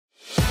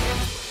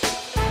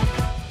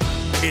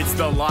It's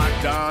the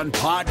Locked On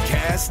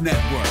Podcast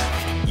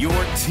Network, your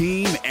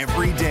team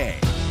every day.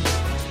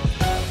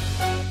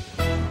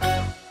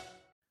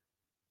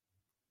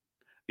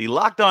 The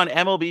Locked On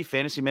MLB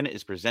Fantasy Minute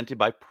is presented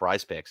by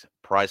Prize Picks.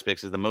 Prize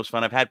Picks is the most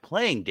fun I've had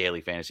playing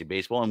daily fantasy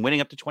baseball and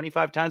winning up to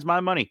 25 times my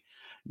money.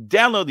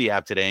 Download the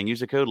app today and use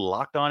the code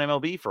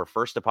LOCKEDONMLB for a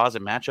first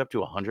deposit match up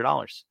to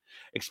 $100.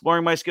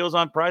 Exploring my skills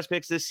on Prize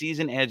Picks this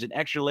season adds an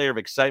extra layer of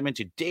excitement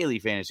to daily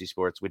fantasy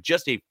sports. With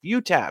just a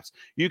few taps,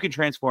 you can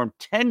transform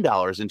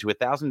 $10 into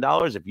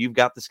 $1,000 if you've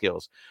got the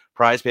skills.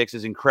 Prize Picks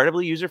is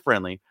incredibly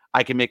user-friendly.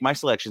 I can make my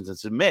selections and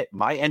submit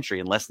my entry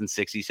in less than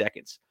 60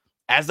 seconds.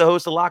 As the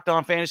host of Locked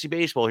On Fantasy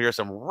Baseball, here are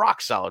some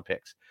rock-solid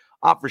picks.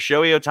 Opt for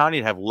Shohei Ohtani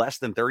to have less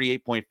than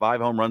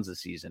 38.5 home runs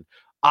this season.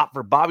 Opt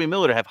for Bobby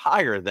Miller to have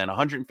higher than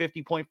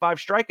 150.5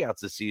 strikeouts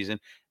this season.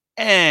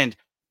 And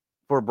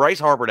for Bryce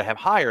Harper to have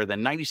higher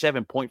than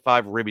 97.5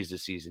 ribbies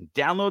this season.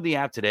 Download the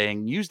app today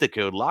and use the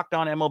code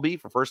LOCKEDONMLB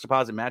for first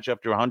deposit match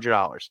up to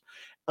 $100.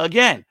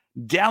 Again,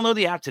 download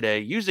the app today.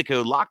 Use the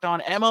code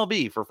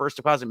LOCKEDONMLB for first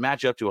deposit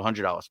match up to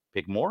 $100.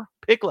 Pick more,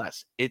 pick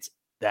less. It's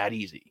that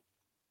easy.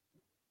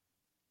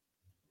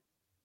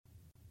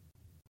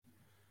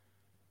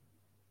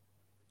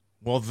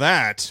 Well,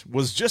 that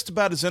was just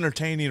about as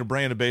entertaining a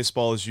brand of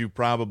baseball as you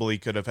probably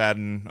could have had,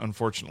 and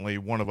unfortunately,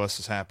 one of us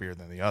is happier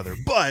than the other.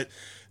 But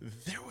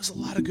there was a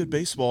lot of good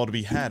baseball to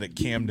be had at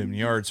Camden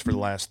Yards for the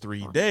last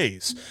 3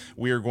 days.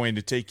 We are going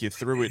to take you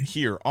through it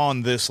here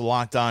on this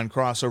Locked On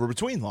crossover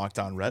between Locked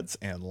On Reds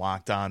and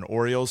Locked On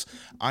Orioles.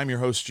 I'm your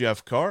host,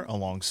 Jeff Carr,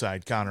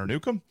 alongside Connor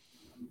Newcomb,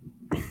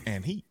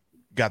 and he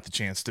got the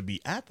chance to be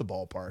at the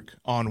ballpark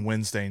on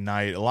Wednesday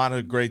night. A lot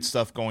of great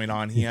stuff going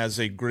on. He has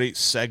a great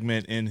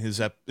segment in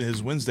his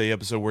Wednesday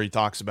episode where he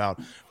talks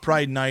about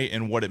Pride Night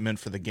and what it meant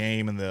for the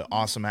game and the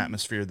awesome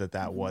atmosphere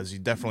that was. You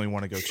definitely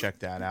want to go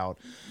check that out.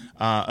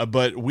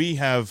 But we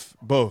have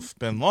both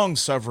been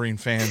long-suffering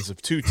fans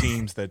of two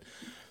teams that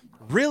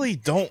really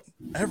don't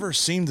ever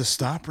seem to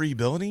stop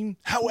rebuilding.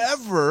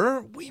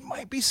 However, we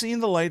might be seeing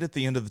the light at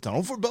the end of the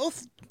tunnel for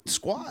both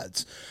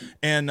squads.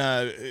 And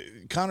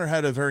Connor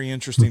had a very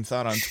interesting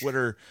thought on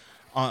Twitter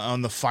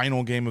on the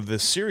final game of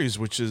this series,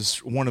 which is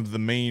one of the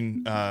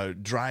main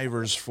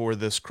drivers for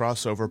this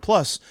crossover.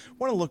 Plus, I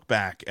want to look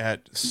back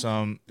at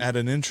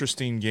an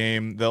interesting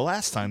game the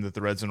last time that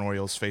the Reds and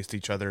Orioles faced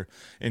each other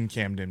in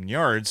Camden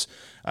Yards.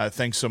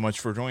 Thanks so much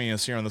for joining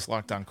us here on this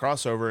Locked On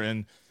crossover.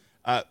 And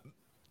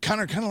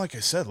Connor, kind of like I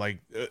said,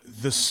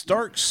 the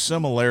stark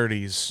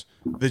similarities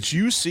that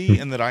you see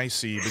and that I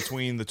see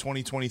between the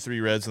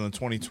 2023 Reds and the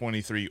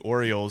 2023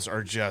 Orioles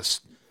or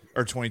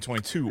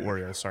 2022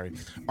 Orioles,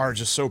 are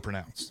just so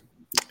pronounced.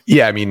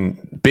 Yeah, I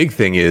mean, big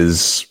thing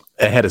is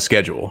ahead of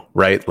schedule,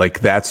 right?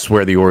 Like that's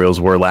where the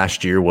Orioles were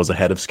last year, was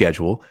ahead of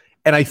schedule.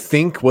 And I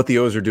think what the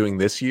O's are doing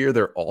this year,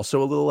 they're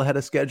also a little ahead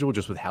of schedule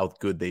just with how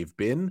good they've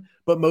been.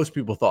 But most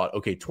people thought,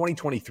 okay,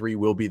 2023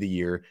 will be the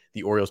year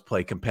the Orioles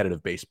play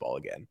competitive baseball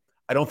again.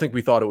 I don't think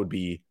we thought it would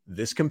be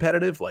this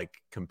competitive,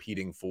 like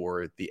competing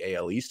for the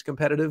AL East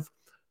competitive,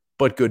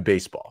 but good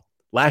baseball.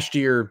 Last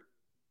year,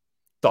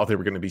 thought they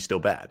were going to be still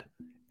bad.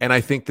 And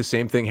I think the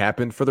same thing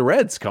happened for the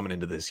Reds coming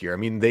into this year. I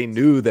mean, they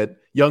knew that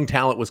young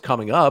talent was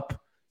coming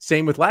up.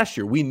 Same with last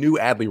year. We knew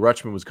Adley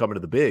Rutschman was coming to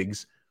the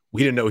bigs.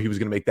 We didn't know he was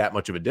going to make that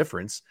much of a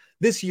difference.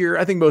 This year,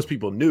 I think most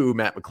people knew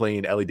Matt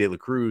McClain, Ellie De La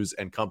Cruz,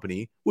 and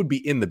company would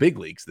be in the big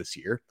leagues this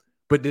year,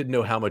 but didn't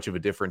know how much of a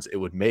difference it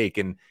would make.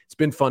 And it's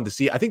been fun to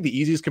see. I think the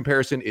easiest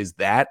comparison is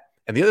that.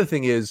 And the other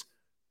thing is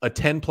a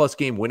 10-plus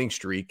game winning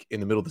streak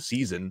in the middle of the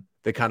season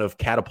that kind of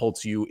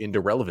catapults you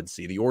into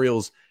relevancy. The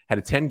Orioles had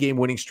a 10-game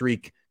winning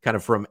streak kind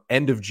of from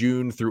end of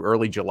June through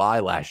early July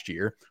last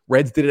year.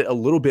 Reds did it a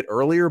little bit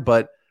earlier,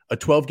 but a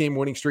 12-game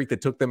winning streak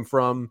that took them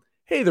from,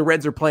 hey, the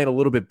Reds are playing a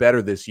little bit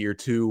better this year,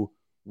 to,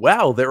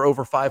 wow, they're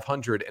over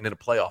 500 and in a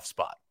playoff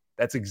spot.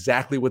 That's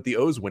exactly what the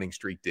O's winning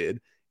streak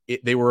did.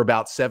 They were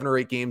about 7 or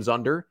 8 games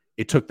under.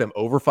 It took them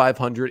over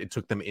 500. It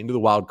took them into the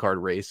wild card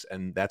race,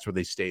 and that's where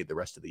they stayed the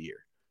rest of the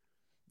year.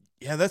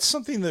 Yeah, that's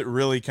something that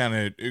really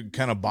kind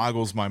of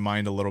boggles my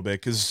mind a little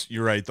bit, because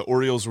you're right. The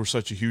Orioles were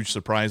such a huge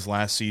surprise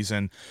last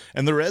season,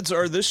 and the Reds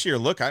are this year.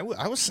 Look, I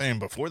was saying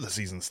before the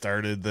season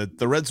started that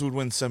the Reds would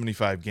win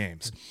 75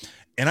 games.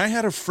 And I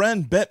had a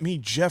friend bet me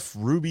Jeff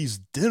Ruby's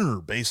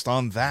dinner based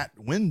on that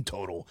win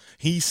total.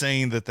 He's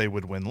saying that they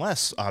would win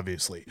less,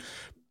 obviously.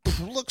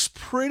 Looks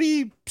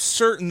pretty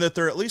certain that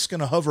they're at least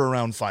going to hover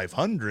around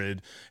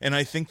 500, and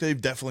I think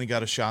they've definitely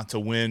got a shot to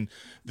win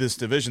this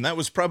division. That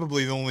was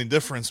probably the only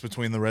difference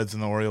between the Reds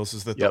and the Orioles,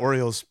 is that the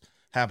Orioles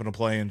happen to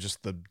play in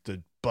just the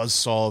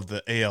buzzsaw of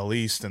the AL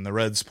East, and the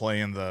Reds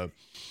play in the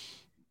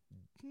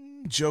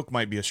joke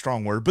might be a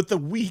strong word, but the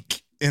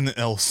weak in the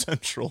L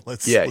Central.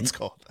 Let's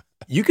call it.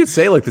 You could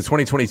say like the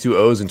 2022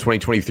 O's and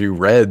 2023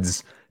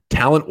 Reds,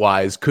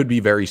 talent-wise, could be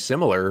very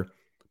similar,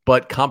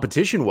 but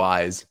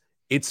competition-wise,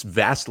 it's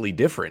vastly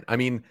different. I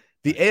mean,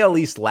 the AL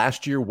East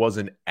last year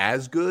wasn't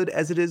as good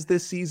as it is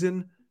this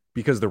season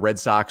because the Red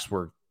Sox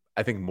were,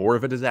 I think, more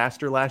of a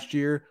disaster last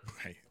year.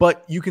 Right.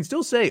 But you can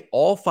still say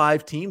all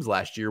 5 teams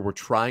last year were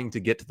trying to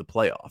get to the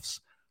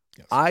playoffs.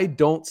 Yes. I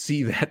don't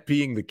see that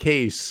being the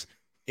case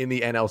in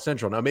the NL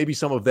Central. Now, maybe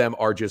some of them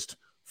are just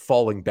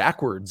falling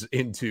backwards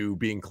into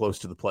being close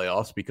to the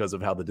playoffs because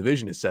of how the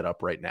division is set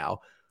up right now.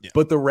 Yeah.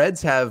 But the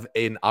Reds have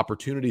an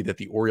opportunity that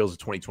the Orioles of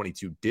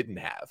 2022 didn't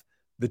have.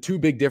 The two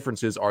big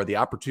differences are the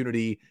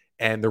opportunity,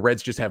 and the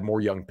Reds just have more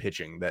young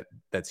pitching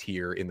that's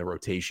here in the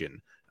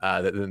rotation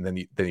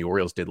than the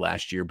Orioles did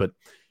last year. But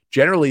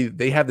generally,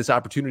 they have this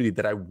opportunity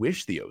that I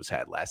wish the O's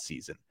had last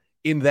season,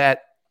 in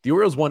that the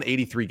Orioles won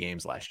 83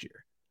 games last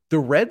year. The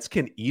Reds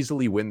can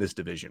easily win this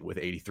division with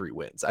 83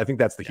 wins. I think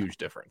that's the huge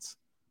difference.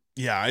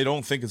 Yeah, I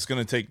don't think it's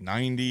going to take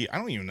 90. I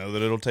don't even know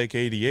that it'll take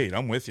 88.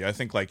 I'm with you. I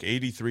think like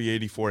 83,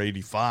 84,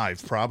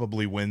 85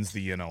 probably wins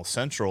the NL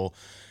Central.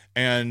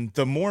 And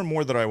the more and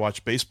more that I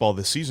watch baseball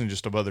this season,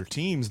 just of other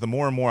teams, the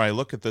more and more I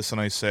look at this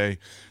and I say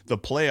the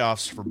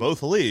playoffs for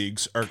both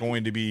leagues are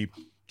going to be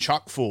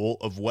chock full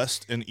of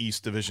West and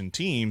East division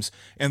teams,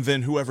 and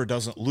then whoever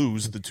doesn't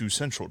lose the two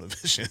Central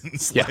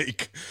divisions. Yeah.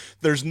 Like,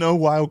 there's no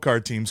wild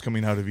card teams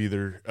coming out of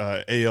either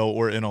AL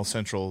or NL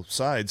Central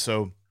side.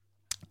 So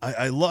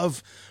I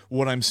love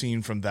what I'm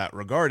seeing from that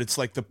regard. It's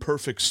like the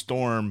perfect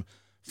storm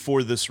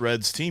for this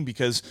Reds team,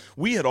 because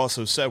we had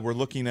also said we're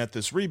looking at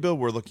this rebuild.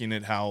 We're looking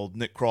at how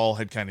Nick Krall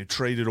had kind of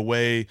traded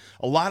away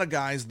a lot of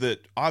guys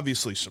that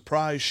obviously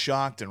surprised,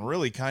 shocked, and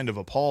really kind of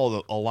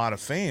appalled a lot of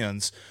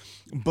fans.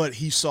 But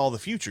he saw the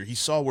future. He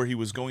saw where he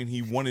was going.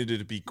 He wanted it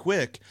to be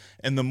quick.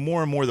 And the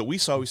more and more that we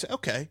saw, we said,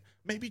 okay,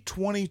 maybe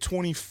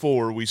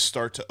 2024 we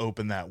start to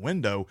open that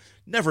window.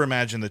 Never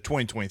imagined that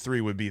 2023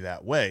 would be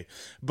that way.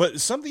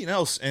 But something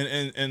else,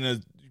 and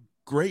a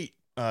great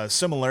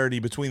similarity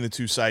between the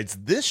two sides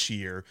this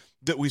year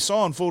that we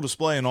saw on full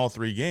display in all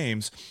three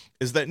games,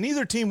 is that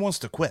neither team wants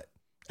to quit.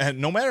 And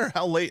no matter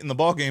how late in the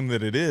ballgame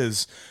that it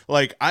is,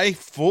 like, I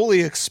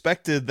fully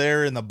expected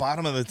there in the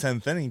bottom of the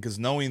 10th inning, because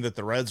knowing that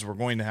the Reds were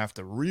going to have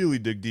to really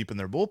dig deep in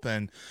their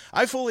bullpen,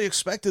 I fully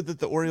expected that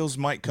the Orioles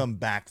might come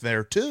back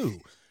there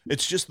too.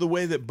 It's just the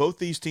way that both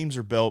these teams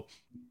are built,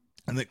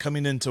 and that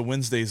coming into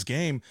Wednesday's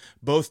game,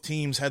 both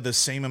teams had the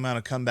same amount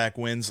of comeback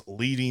wins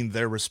leading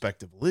their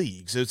respective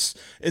leagues.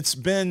 It's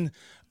been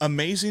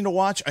amazing to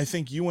watch. I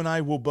think you and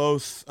I will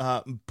both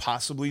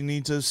possibly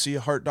need to see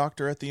a heart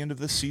doctor at the end of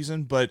this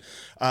season, but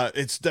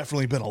it's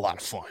definitely been a lot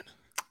of fun.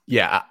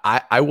 Yeah,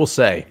 I will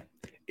say,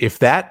 if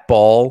that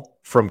ball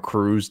from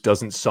Cruz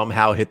doesn't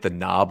somehow hit the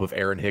knob of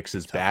Aaron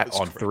Hicks's bat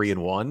on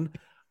 3-1,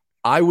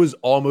 I was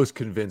almost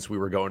convinced we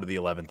were going to the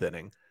 11th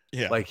inning.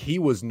 Yeah. Like, he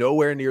was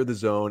nowhere near the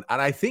zone.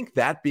 And I think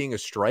that being a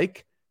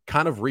strike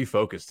kind of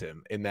refocused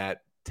him in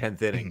that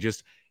 10th inning,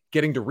 just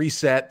getting to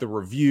reset the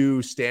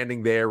review,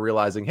 standing there,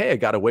 realizing, hey, I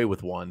got away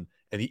with one.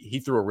 And he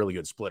threw a really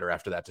good splitter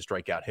after that to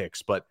strike out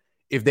Hicks. But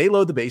if they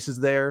load the bases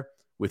there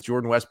with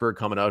Jordan Westburg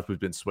coming up, who's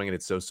been swinging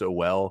it so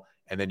well,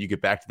 and then you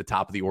get back to the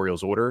top of the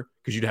Orioles order,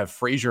 because you'd have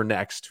Frazier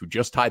next, who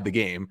just tied the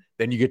game.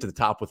 Then you get to the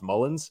top with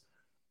Mullins.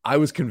 I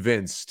was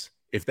convinced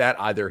if that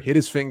either hit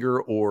his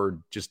finger or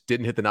just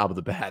didn't hit the knob of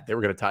the bat, they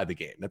were going to tie the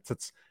game.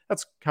 That's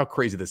how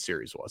crazy this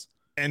series was.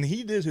 And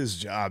he did his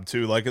job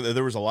too. Like,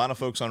 there was a lot of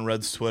folks on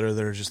Reds Twitter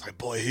that are just like,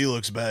 boy, he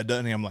looks bad,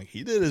 doesn't he? I'm like,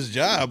 he did his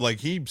job. Like,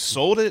 he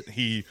sold it.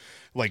 He,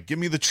 like, give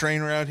me the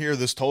trainer out here.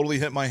 This totally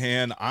hit my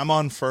hand. I'm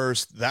on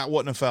first. That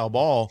wasn't a foul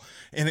ball.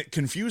 And it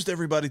confused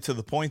everybody to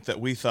the point that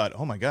we thought,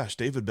 oh my gosh,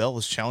 David Bell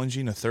is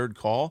challenging a third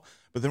call.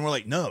 But then we're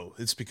like, no,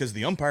 it's because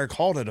the umpire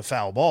called it a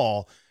foul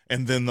ball.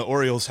 And then the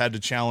Orioles had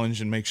to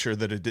challenge and make sure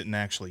that it didn't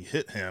actually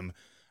hit him.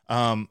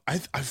 I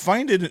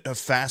find it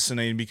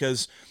fascinating,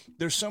 because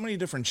there's so many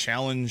different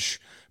challenge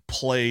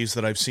plays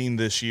that I've seen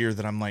this year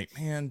that I'm like,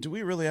 man, do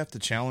we really have to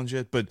challenge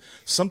it? But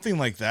something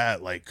like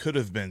that, like, could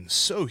have been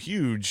so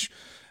huge,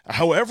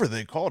 however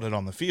they called it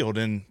on the field.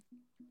 And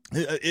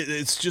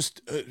it's just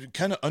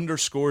kind of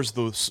underscores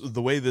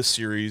the way this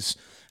series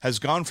has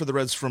gone for the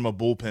Reds from a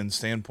bullpen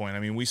standpoint. I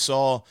mean, we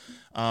saw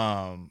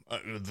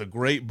the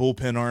great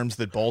bullpen arms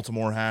that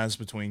Baltimore has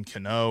between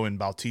Cano and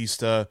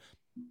Bautista.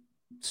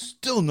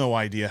 Still no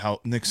idea how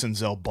Nick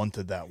Senzel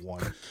bunted that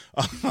one.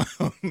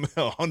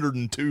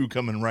 102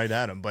 coming right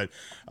at him. But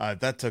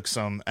that took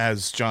some,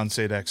 as John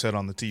Sadak said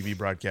on the TV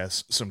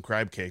broadcast, some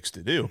crab cakes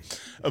to do.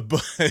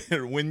 But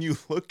when you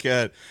look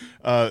at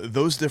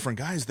those different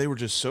guys, they were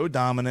just so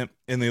dominant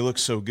and they look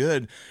so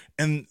good.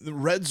 And the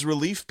Reds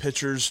relief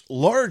pitchers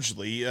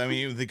largely, I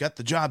mean, they got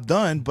the job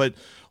done, but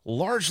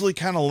largely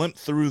kind of limped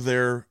through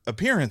their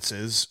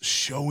appearances,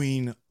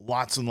 showing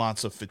lots and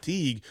lots of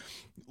fatigue.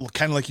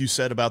 Kind of like you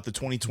said about the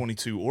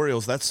 2022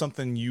 Orioles, that's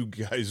something you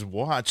guys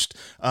watched.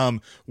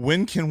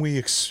 When can we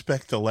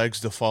expect the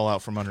legs to fall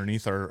out from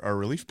underneath our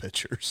relief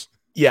pitchers?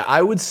 Yeah,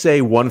 I would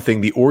say one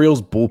thing, the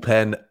Orioles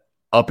bullpen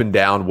up and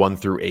down 1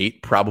 through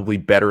 8, probably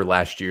better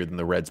last year than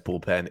the Reds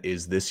bullpen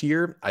is this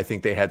year. I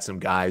think they had some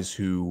guys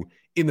who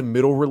in the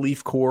middle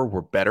relief core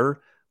were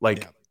better.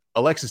 Like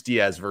Alexis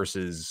Diaz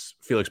versus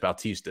Felix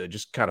Bautista,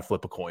 just kind of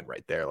flip a coin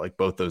right there. Like,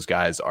 both those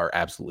guys are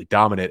absolutely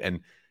dominant. And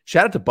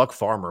shout out to Buck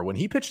Farmer. When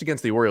he pitched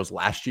against the Orioles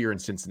last year in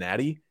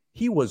Cincinnati,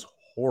 he was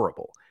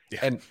horrible. Yeah.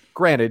 And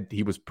granted,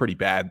 he was pretty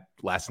bad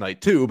last night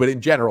too, but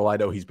in general, I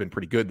know he's been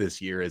pretty good this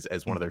year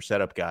as one of their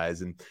setup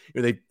guys. And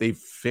they've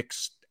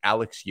fixed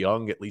Alex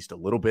Young at least a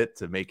little bit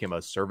to make him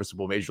a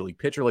serviceable major league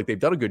pitcher. Like, they've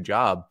done a good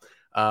job.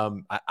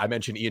 I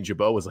mentioned Ian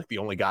Jabot was like the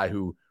only guy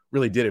who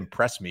really did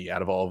impress me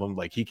out of all of them.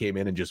 Like, he came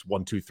in and just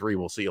 1, 2, 3,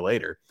 we'll see you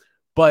later.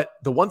 But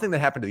the one thing that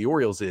happened to the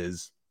Orioles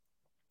is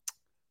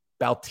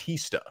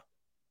Bautista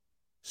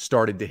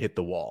started to hit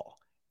the wall.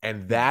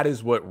 And that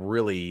is what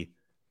really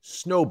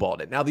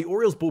snowballed it. Now, the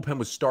Orioles bullpen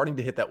was starting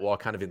to hit that wall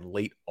kind of in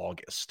late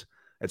August.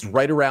 That's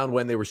right around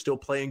when they were still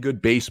playing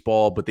good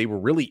baseball, but they were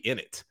really in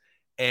it.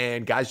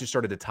 And guys just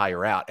started to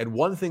tire out. And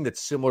one thing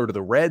that's similar to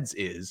the Reds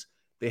is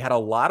they had a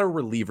lot of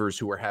relievers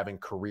who were having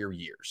career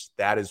years.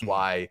 That is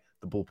why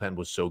the bullpen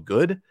was so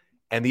good.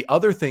 And the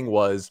other thing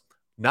was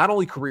not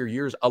only career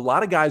years, a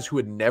lot of guys who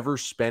had never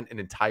spent an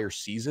entire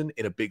season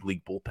in a big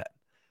league bullpen.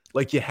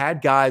 Like, you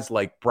had guys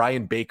like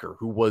Brian Baker,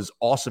 who was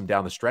awesome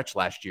down the stretch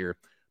last year,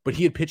 but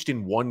he had pitched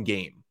in one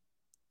game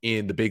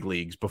in the big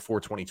leagues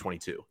before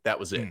 2022. That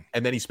was it.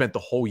 And then he spent the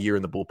whole year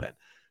in the bullpen.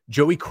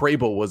 Joey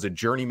Crable was a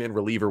journeyman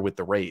reliever with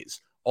the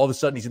Rays. All of a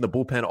sudden, he's in the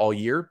bullpen all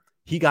year.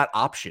 He got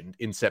optioned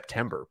in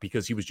September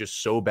because he was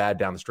just so bad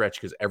down the stretch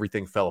because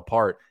everything fell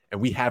apart, and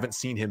we haven't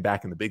seen him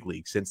back in the big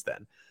league since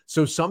then.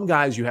 So some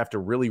guys you have to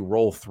really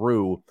roll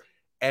through,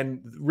 and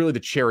really the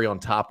cherry on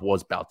top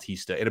was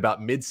Bautista. In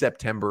about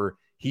mid-September,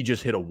 he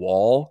just hit a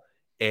wall,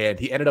 and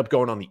he ended up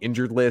going on the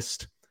injured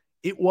list.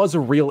 It was a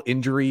real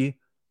injury,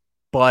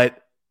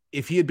 but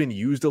if he had been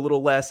used a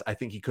little less, I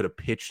think he could have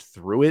pitched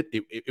through it.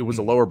 It was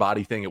a lower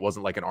body thing. It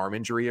wasn't like an arm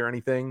injury or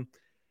anything.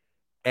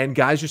 And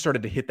guys just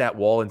started to hit that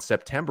wall in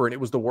September, and it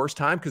was the worst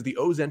time because the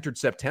O's entered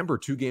September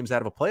 2 games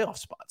out of a playoff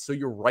spot. So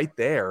you're right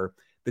there,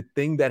 the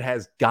thing that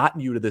has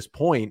gotten you to this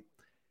point,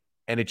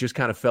 and it just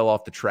kind of fell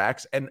off the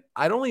tracks. And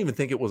I don't even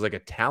think it was like a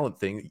talent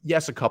thing.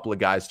 Yes, a couple of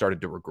guys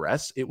started to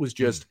regress. It was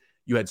just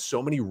you had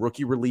so many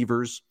rookie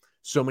relievers,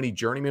 so many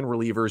journeyman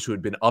relievers who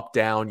had been up,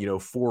 down,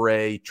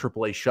 4A,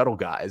 AAA shuttle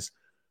guys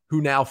who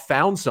now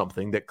found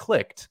something that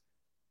clicked,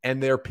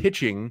 and they're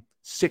pitching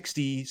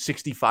 60,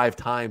 65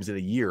 times in a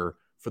year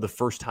for the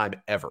first time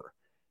ever.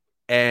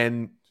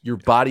 And your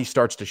body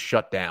starts to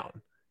shut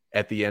down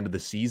at the end of the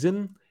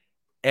season.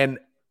 And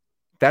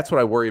that's what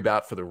I worry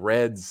about for the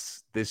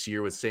Reds this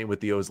year. Was same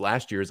with the O's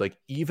last year, is like,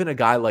 even a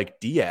guy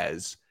like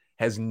Diaz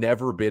has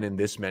never been in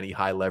this many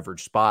high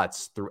leverage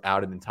spots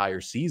throughout an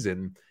entire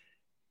season.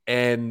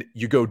 And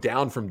you go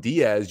down from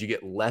Diaz, you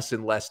get less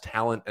and less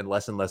talent and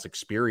less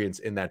experience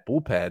in that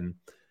bullpen.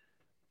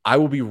 I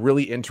will be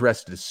really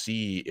interested to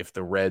see if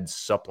the Reds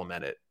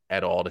supplement it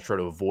at all to try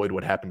to avoid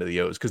what happened to the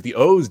O's. Because the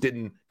O's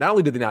not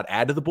only did they not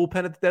add to the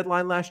bullpen at the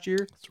deadline last year,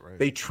 That's right.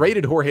 They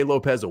traded Jorge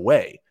Lopez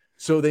away.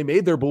 So they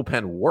made their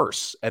bullpen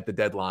worse at the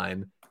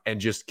deadline and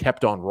just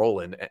kept on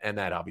rolling. And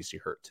that obviously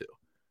hurt too.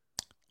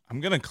 I'm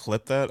going to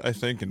clip that, I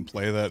think, and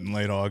play that in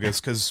late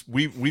August, because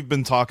we've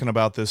been talking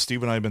about this.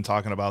 Steve and I have been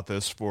talking about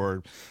this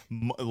for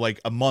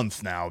like a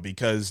month now,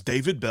 because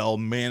David Bell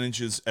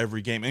manages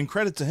every game. And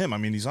credit to him. I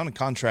mean, he's on a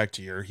contract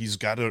here. He's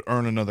got to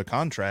earn another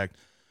contract,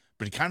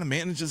 but he kind of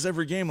manages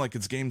every game like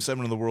it's Game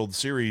 7 of the World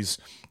Series.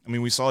 I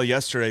mean, we saw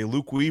yesterday,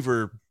 Luke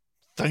Weaver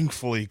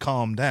thankfully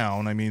calmed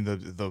down. I mean,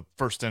 the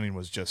first inning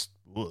was just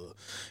ugh.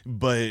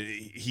 But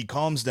he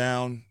calms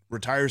down,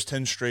 retires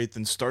 10 straight,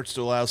 then starts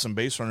to allow some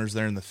base runners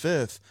there in the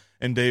 5th.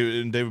 And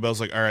David Bell's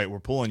like, all right, we're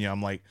pulling you.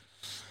 I'm like,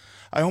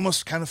 I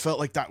almost kind of felt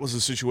like that was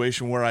a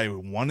situation where I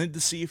wanted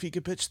to see if he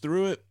could pitch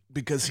through it,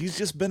 because he's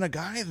just been a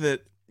guy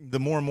that the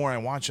more and more I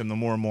watch him, the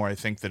more and more I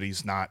think that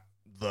he's not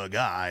the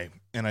guy.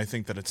 And I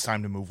think that it's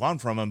time to move on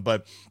from him.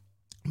 But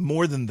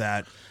more than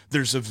that,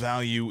 there's a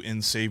value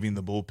in saving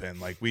the bullpen.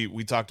 Like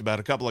we talked about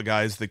a couple of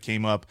guys that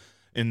came up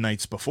in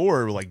nights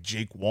before, like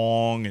Jake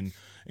Wong and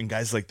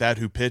guys like that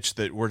who pitched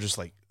that were just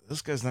like,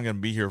 this guy's not going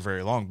to be here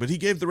very long. But he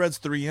gave the Reds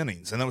 3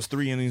 innings, and that was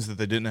 3 innings that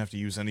they didn't have to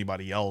use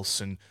anybody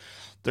else. And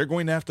they're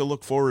going to have to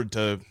look forward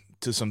to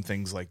some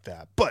things like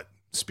that. But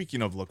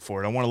speaking of look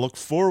forward, I want to look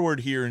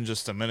forward here in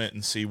just a minute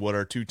and see what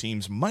our two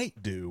teams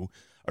might do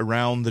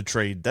around the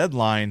trade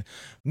deadline.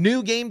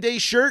 New game day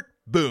shirt?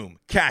 Boom,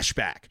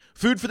 cashback.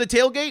 Food for the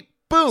tailgate?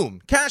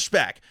 Boom,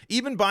 cashback.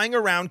 Even buying a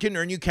round can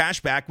earn you cash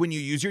back when you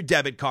use your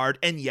debit card.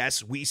 And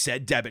yes, we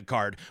said debit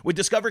card. With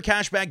Discover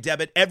Cashback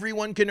Debit,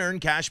 everyone can earn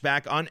cash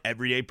back on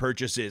everyday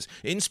purchases.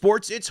 In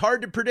sports, it's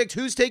hard to predict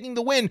who's taking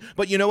the win,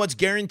 but you know what's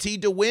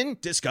guaranteed to win?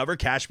 Discover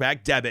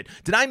Cashback Debit.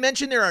 Did I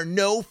mention there are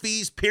no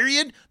fees,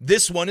 period?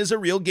 This one is a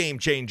real game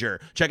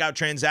changer. Check out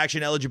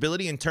transaction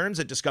eligibility and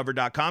terms at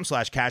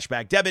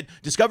discover.com/cashbackdebit.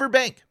 Discover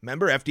Bank,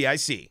 member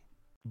FDIC.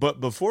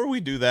 But before we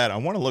do that, I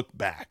want to look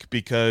back,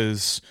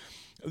 because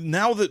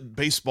now that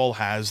baseball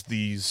has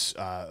these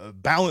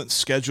balanced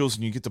schedules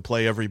and you get to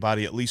play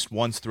everybody at least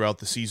once throughout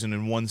the season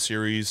in one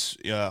series,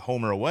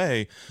 home or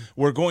away,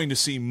 we're going to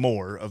see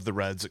more of the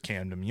Reds at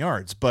Camden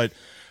Yards. But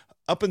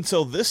up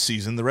until this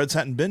season, the Reds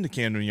hadn't been to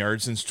Camden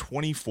Yards since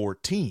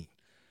 2014.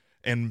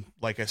 And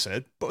like I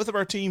said, both of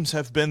our teams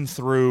have been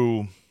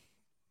through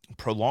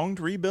prolonged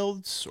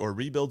rebuilds or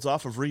rebuilds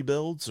off of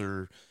rebuilds,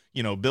 or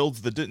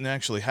builds that didn't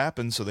actually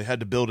happen, so they had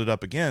to build it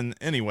up again.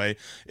 Anyway,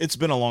 it's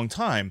been a long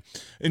time.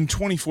 In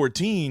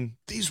 2014,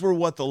 these were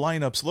what the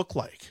lineups looked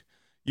like.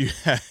 You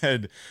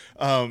had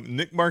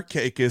Nick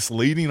Markakis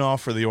leading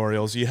off for the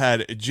Orioles. You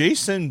had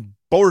Jason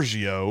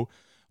Borgio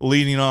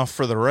leading off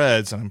for the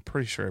Reds, and I'm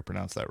pretty sure I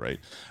pronounced that right,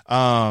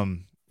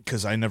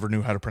 because I never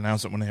knew how to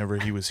pronounce it whenever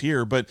he was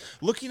here. But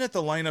looking at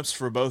the lineups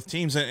for both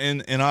teams,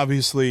 and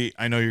obviously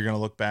I know you're going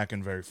to look back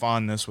in very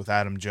fondness with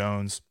Adam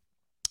Jones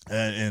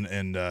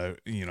and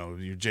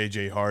your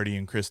J.J. Hardy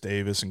and Chris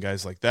Davis and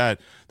guys like that.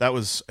 I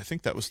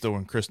think that was still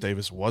when Chris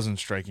Davis wasn't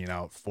striking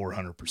out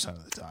 400%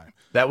 of the time.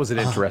 That was an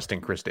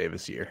interesting Chris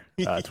Davis year,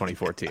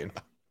 2014.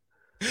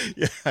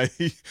 Yeah,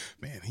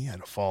 he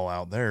had to fall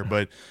out there.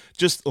 But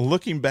just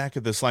looking back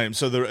at this lineup,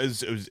 so there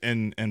is,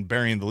 and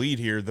burying the lead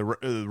here, the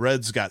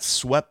Reds got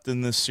swept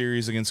in this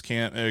series against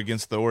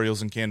the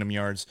Orioles in Camden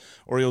Yards.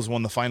 Orioles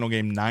won the final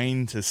game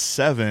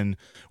 9-7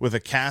 with a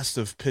cast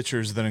of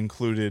pitchers that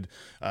included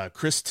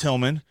Chris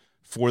Tillman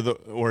for the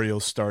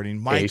Orioles starting,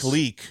 Mike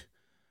Leake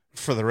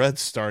for the Reds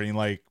starting.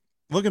 Like,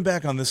 looking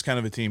back on this kind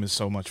of a team is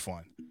so much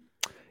fun.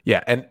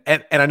 Yeah, and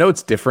I know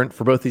it's different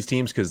for both these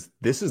teams because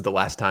this is the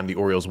last time the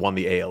Orioles won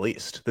the AL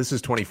East. This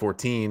is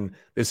 2014.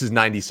 This is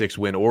 96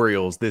 win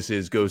Orioles. This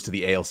goes to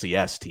the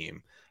ALCS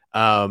team.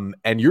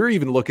 And you're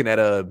even looking at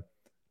a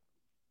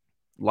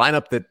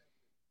lineup that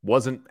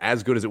wasn't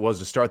as good as it was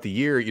to start the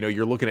year.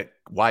 You're looking at,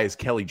 why is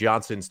Kelly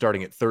Johnson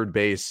starting at third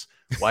base?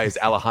 Why is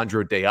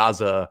Alejandro De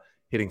Aza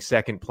hitting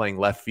second, playing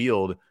left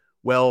field?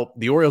 Well,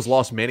 the Orioles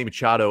lost Manny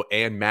Machado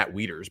and Matt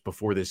Wieters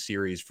before this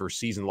series for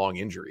season-long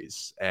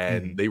injuries,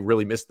 and they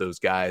really missed those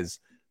guys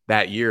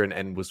that year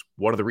and was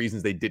one of the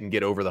reasons they didn't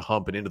get over the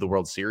hump and into the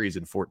World Series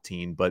in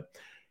 2014. But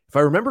if I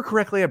remember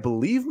correctly, I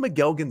believe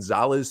Miguel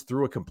Gonzalez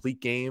threw a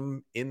complete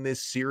game in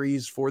this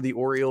series for the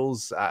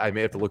Orioles. I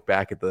may have to look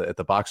back at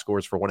the box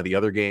scores for one of the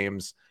other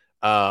games.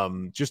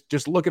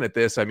 Just looking at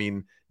this, I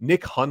mean,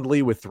 Nick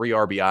Hundley with 3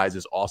 RBIs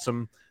is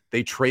awesome.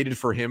 They traded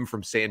for him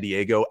from San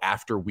Diego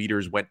after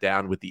Wieters went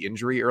down with the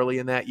injury early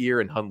in that year,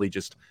 and Hundley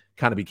just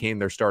kind of became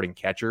their starting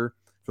catcher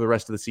for the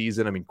rest of the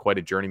season. I mean, quite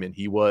a journeyman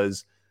he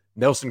was.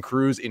 Nelson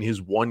Cruz in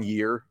his 1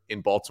 year in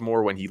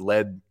Baltimore when he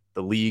led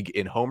the league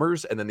in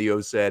homers, and then the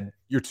O's said,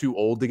 "You're too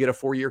old to get a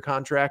 4-year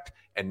contract,"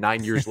 and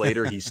 9 years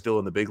later, he's still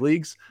in the big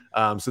leagues.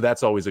 So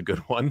that's always a good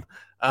one.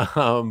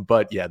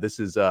 But yeah, this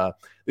is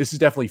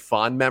definitely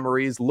fond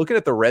memories. Looking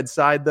at the Red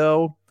side,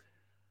 though,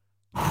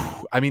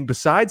 I mean,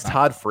 besides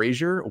Todd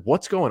Frazier,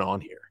 what's going on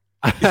here?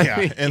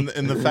 And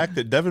the fact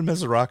that Devin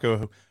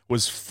Mesoraco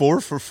was 4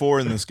 for 4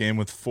 in this game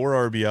with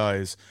 4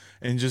 RBIs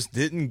and just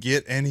didn't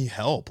get any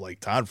help. Like,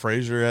 Todd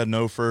Frazier had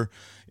no for.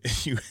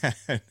 You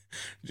had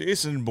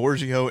Jason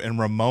Borgio and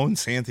Ramon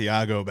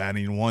Santiago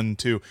batting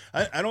 1-2.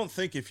 I don't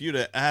think if you'd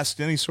have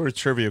asked any sort of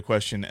trivia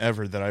question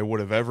ever that I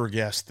would have ever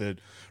guessed that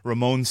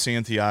Ramon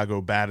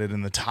Santiago batted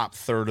in the top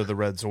third of the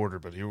Reds order,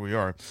 but here we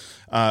are.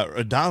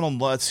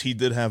 Donald Lutz, he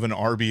did have an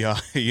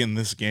RBI in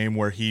this game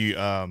where he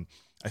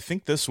I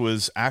think this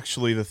was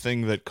actually the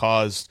thing that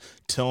caused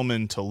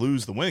Tillman to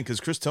lose the win,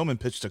 because Chris Tillman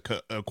pitched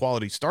a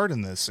quality start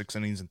in this, 6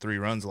 innings and 3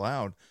 runs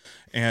allowed.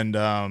 And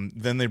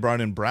then they brought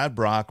in Brad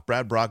Brock.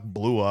 Brad Brock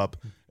blew up,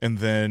 and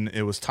then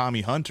it was Tommy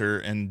Hunter,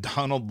 and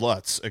Donald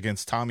Lutz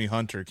against Tommy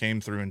Hunter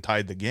came through and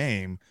tied the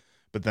game.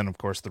 But then, of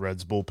course, the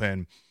Reds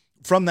bullpen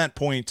from that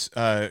point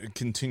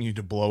continued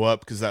to blow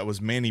up, because that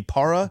was Manny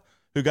Parra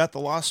who got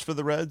the loss for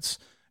the Reds.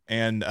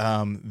 And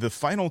the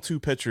final 2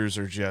 pitchers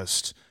are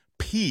just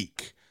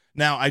peak.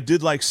 Now, I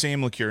did like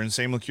Sam LeCure, and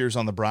Sam LeCure's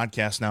on the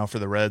broadcast now for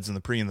the Reds in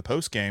the pre and the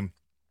post game.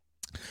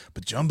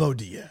 But Jumbo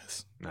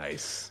Diaz.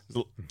 Nice.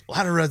 A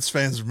lot of Reds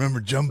fans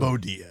remember Jumbo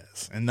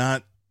Diaz, and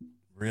not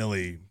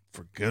really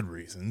for good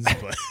reasons,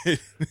 but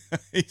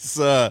he's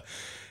a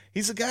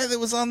guy that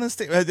was on this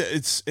team.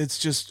 It's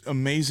just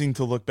amazing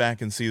to look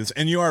back and see this.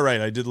 And you are right.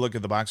 I did look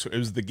at the box. It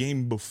was the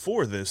game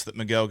before this that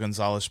Miguel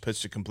Gonzalez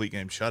pitched a complete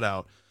game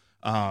shutout.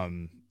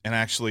 And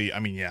actually, I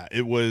mean, yeah,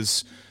 it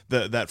was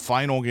that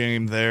final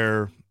game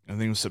there. I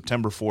think it was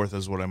September 4th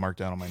is what I marked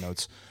down on my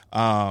notes.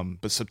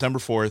 But September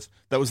 4th,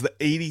 that was the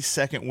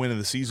 82nd win of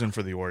the season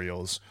for the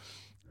Orioles.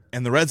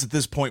 And the Reds at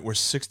this point were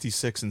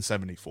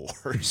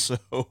 66-74.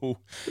 So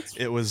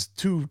it was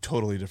 2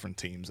 totally different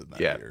teams in that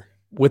year.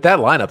 With that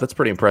lineup, that's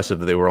pretty impressive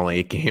that they were only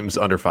 8 games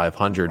under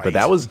 500. Right. But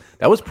that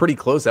was pretty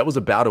close. That was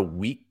about a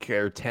week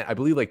or 10, I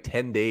believe, like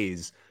 10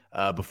 days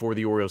before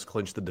the Orioles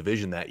clinched the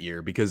division that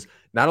year. Because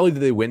not only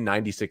did they win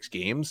 96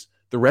 games,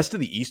 the rest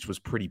of the East was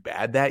pretty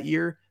bad that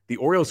year. The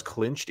Orioles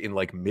clinched in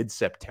like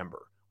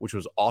mid-September, which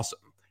was awesome.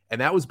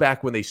 And that was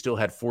back when they still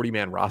had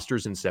 40-man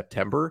rosters in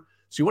September.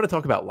 So you want to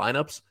talk about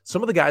lineups?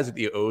 Some of the guys that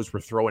the O's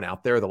were throwing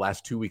out there the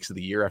last 2 weeks of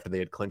the year after they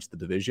had clinched the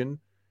division,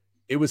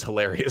 it was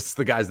hilarious,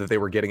 the guys that they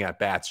were getting at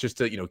bats just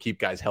to, keep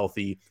guys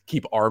healthy,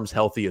 keep arms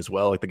healthy as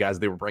well, like the guys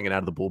they were bringing out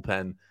of the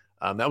bullpen.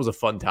 That was a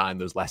fun time,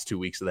 those last 2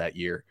 weeks of that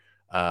year.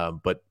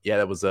 But yeah,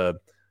 that was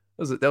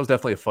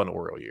definitely a fun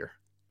Oriole year.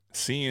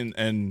 Seeing,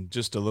 and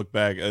just to look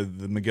back,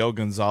 the Miguel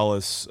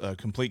Gonzalez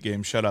complete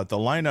game shutout, the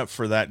lineup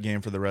for that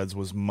game for the Reds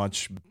was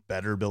much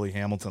better. Billy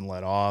Hamilton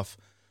led off.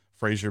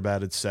 Frazier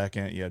batted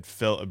second. You had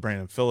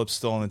Brandon Phillips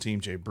still on the team,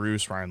 Jay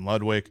Bruce, Ryan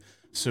Ludwig.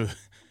 So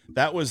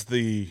that was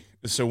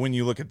so when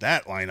you look at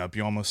that lineup,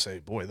 you almost say,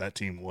 boy, that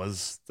team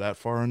was that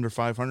far under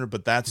 500.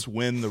 But that's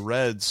when the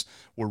Reds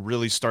were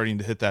really starting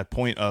to hit that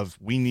point of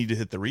we need to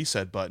hit the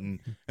reset button.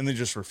 And they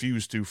just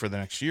refused to for the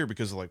next year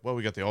because they're like, well,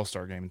 we got the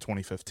All-Star game in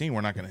 2015.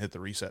 We're not going to hit the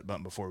reset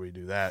button before we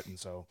do that. And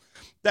so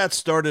that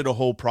started a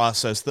whole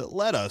process that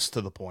led us to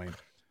the point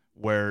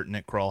where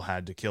Nick Krall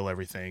had to kill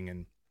everything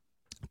and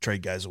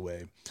trade guys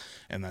away.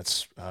 And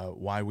that's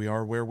why we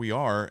are where we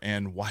are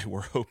and why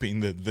we're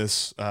hoping that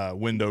this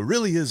window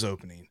really is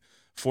opening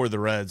for the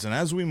Reds. And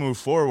as we move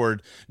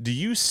forward, do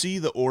you see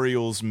the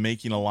Orioles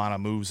making a lot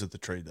of moves at the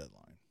trade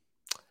deadline?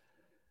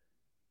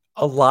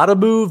 A lot of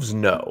moves,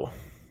 no.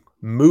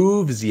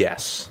 Moves,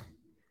 yes.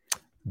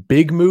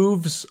 Big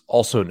moves,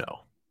 also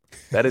no.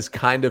 That is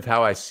kind of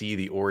how I see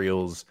the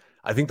Orioles.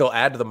 I think they'll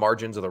add to the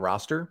margins of the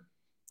roster,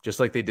 just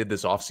like they did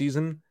this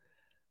offseason.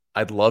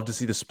 I'd love to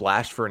see the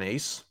splash for an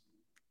ace.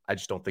 I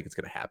just don't think it's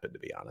going to happen, to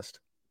be honest.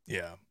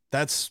 Yeah,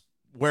 that's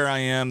where I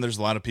am. There's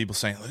a lot of people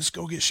saying, let's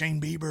go get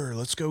Shane Bieber.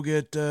 Let's go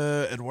get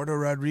Eduardo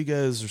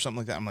Rodriguez or something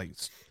like that. I'm like,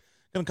 it's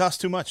going to cost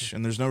too much,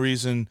 and there's no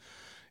reason.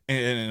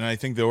 And I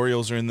think the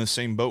Orioles are in the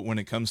same boat when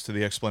it comes to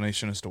the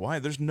explanation as to why.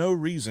 There's no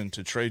reason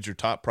to trade your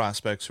top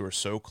prospects who are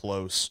so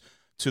close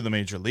to the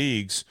major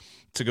leagues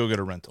to go get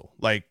a rental.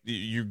 Like,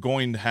 you're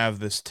going to have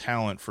this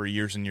talent for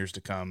years and years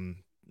to come.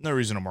 No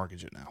reason to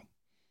mortgage it now.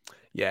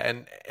 Yeah,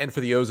 and for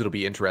the O's, it'll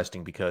be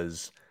interesting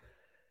because,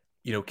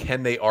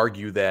 can they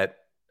argue that,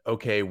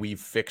 okay,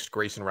 we've fixed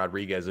Grayson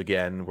Rodriguez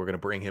again. We're going to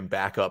bring him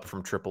back up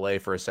from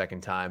AAA for a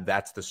second time.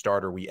 That's the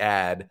starter we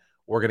add.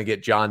 We're going to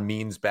get John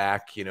Means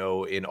back,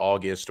 in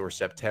August or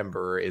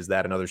September. Is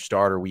that another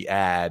starter we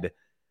add?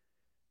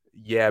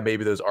 Yeah,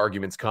 maybe those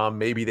arguments come.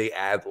 Maybe they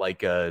add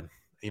like a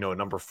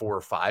number 4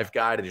 or 5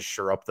 guy to just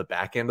shore up the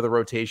back end of the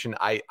rotation.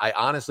 I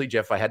honestly,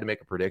 Jeff, if I had to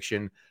make a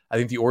prediction, I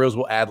think the Orioles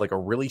will add like a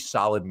really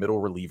solid middle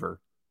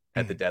reliever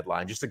at the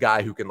deadline. Just a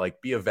guy who can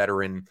like be a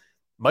veteran.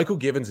 Michael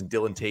Givens and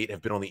Dylan Tate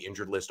have been on the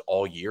injured list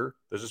all year.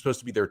 Those are supposed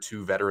to be their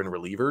 2 veteran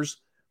relievers.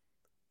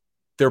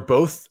 They're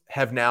both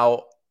have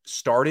now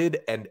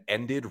started and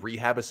ended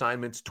rehab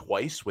assignments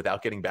twice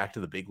without getting back to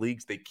the big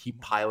leagues. They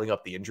keep piling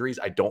up the injuries.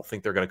 I don't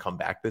think they're going to come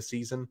back this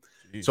season.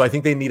 Jeez. So I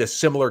think they need a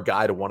similar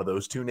guy to one of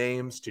those 2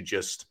 names to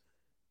just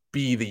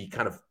be the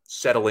kind of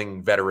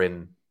settling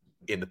veteran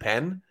in the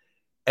pen.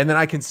 And then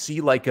I can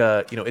see like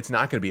it's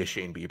not going to be a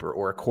Shane Bieber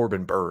or a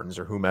Corbin Burns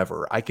or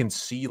whomever. I can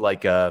see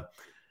like I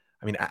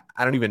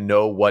don't even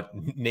know what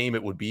name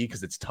it would be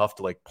because it's tough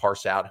to like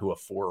parse out who a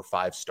 4 or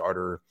 5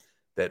 starter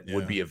that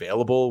would be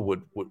available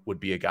would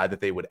be a guy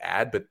that they would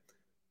add. But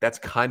that's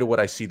kind of what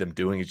I see them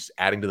doing, is just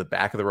adding to the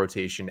back of the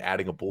rotation,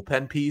 adding a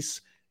bullpen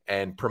piece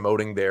and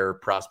promoting their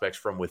prospects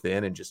from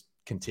within and just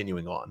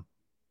continuing on.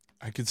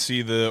 I could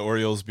see the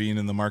Orioles being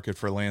in the market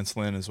for Lance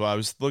Lynn as well. I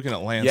was looking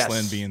at Lance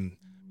Lynn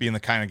being the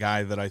kind of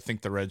guy that I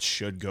think the Reds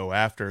should go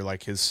after.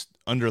 Like, his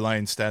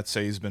underlying stats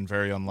say he's been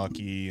very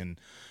unlucky and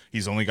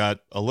he's only got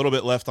a little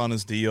bit left on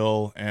his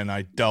deal. And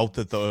I doubt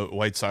that the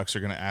White Sox are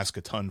going to ask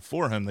a ton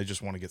for him. They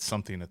just want to get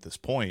something at this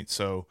point.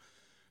 So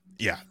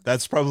yeah,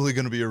 that's probably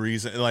going to be a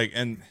reason. Like,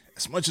 and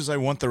as much as I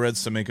want the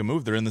Reds to make a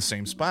move, they're in the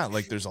same spot.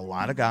 Like, there's a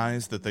lot of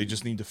guys that they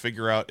just need to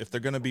figure out if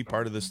they're going to be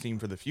part of this team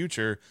for the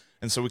future.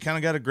 And so we kind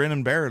of got to grin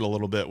and bear it a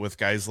little bit with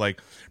guys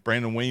like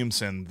Brandon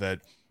Williamson, that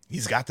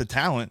he's got the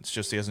talent. It's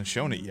just he hasn't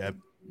shown it yet,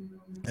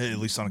 at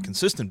least on a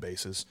consistent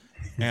basis.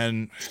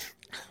 And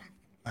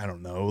I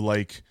don't know,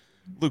 like,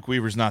 Luke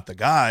Weaver's not the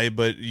guy,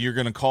 but you're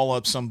going to call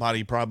up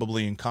somebody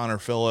probably in Connor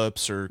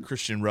Phillips or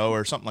Christian Rowe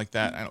or something like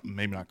that.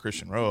 Maybe not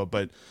Christian Rowe,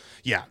 but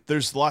yeah,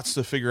 there's lots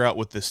to figure out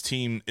with this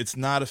team. It's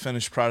not a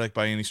finished product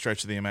by any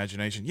stretch of the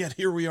imagination, yet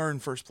here we are in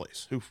first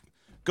place.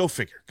 Go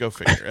figure.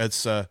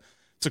 It's a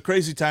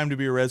crazy time to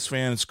be a Reds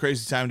fan. It's a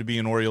crazy time to be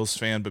an Orioles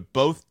fan, but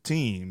both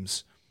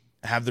teams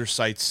have their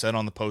sights set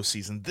on the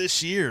postseason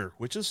this year,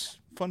 which is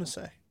fun to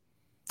say.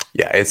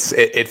 Yeah,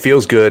 it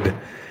feels good.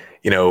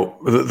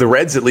 The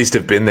Reds at least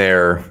have been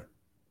there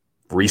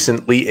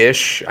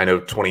recently-ish. I know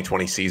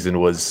 2020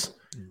 season was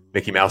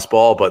Mickey Mouse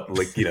ball, but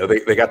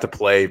they got to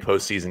play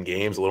postseason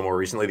games a little more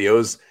recently. The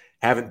O's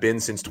haven't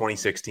been since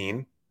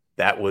 2016.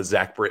 That was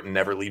Zach Britton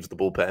never leaves the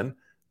bullpen.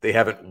 They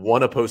haven't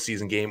won a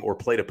postseason game or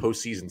played a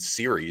postseason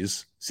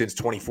series since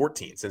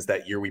 2014, since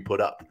that year we put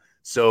up.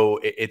 So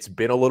it's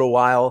been a little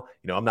while.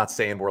 I'm not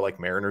saying we're like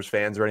Mariners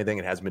fans or anything.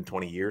 It hasn't been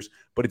 20 years,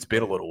 but it's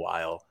been a little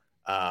while.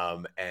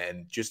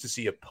 And just to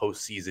see a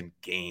postseason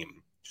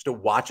game, just to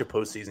watch a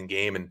postseason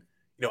game. And,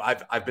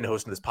 I've been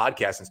hosting this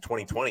podcast since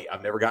 2020.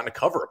 I've never gotten to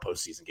cover a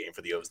postseason game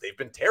for the O's. They've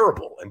been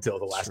terrible until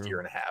the last year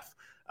and a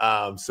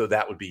half. So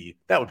that would be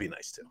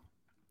nice too.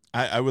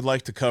 I would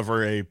like to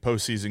cover a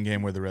postseason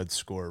game where the Reds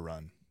score a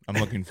run. I'm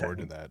looking forward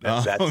to that.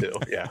 That too.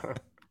 Yeah.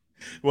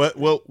 We'll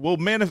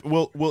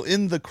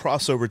end the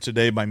crossover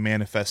today by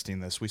manifesting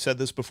this. We said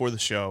this before the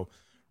show.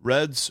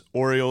 Reds,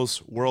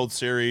 Orioles, World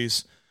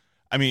Series.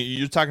 I mean,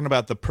 you're talking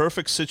about the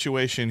perfect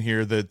situation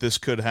here that this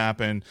could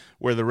happen,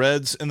 where the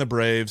Reds and the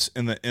Braves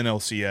in the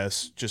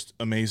NLCS, just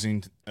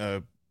amazing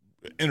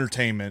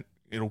entertainment.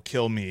 It'll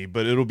kill me,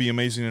 but it'll be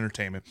amazing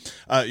entertainment.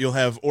 You'll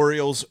have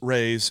Orioles,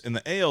 Rays in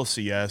the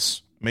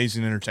ALCS,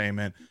 amazing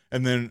entertainment,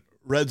 and then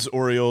Reds,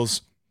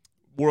 Orioles,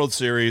 World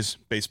Series,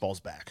 baseball's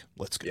back.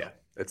 Let's go. Yeah,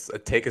 it's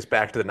take us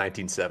back to the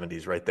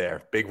 1970s right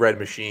there. Big Red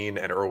Machine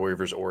and Earl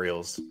Weaver's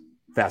Orioles.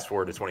 Fast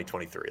forward to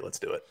 2023. Let's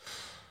do it.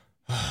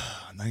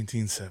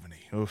 1970.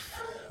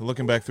 Oof.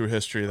 Looking back through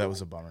history, that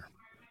was a bummer.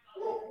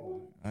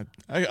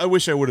 I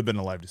wish I would have been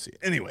alive to see it.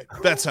 Anyway,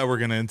 that's how we're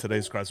going to end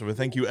today's crossover.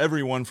 Thank you,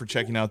 everyone, for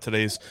checking out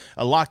today's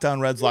Locked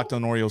On Reds, Locked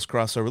On Orioles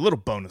crossover. A little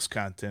bonus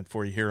content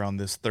for you here on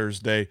this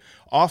Thursday.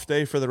 Off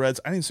day for the Reds.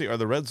 I didn't see, are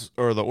the Reds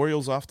or the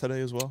Orioles off today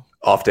as well?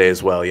 Off day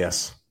as well,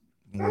 yes.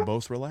 We're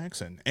both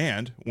relaxing.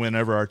 And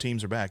whenever our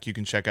teams are back, you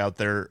can check out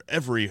their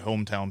every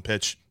hometown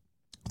pitch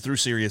through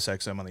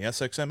SiriusXM on the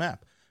SXM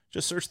app.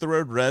 Just search the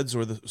word Reds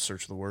or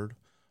search the word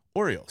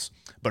Orioles.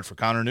 But for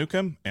Connor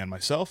Newcomb and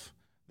myself,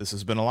 this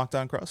has been a Locked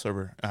On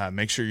Crossover.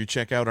 Make sure you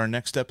check out our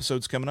next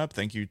episodes coming up.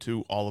 Thank you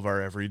to all of our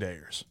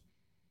everydayers.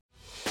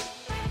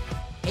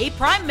 Hey,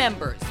 Prime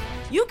members,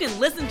 you can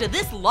listen to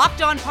this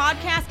Locked On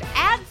podcast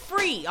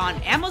ad-free on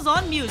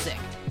Amazon Music.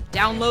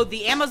 Download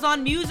the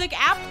Amazon Music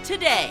app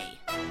today.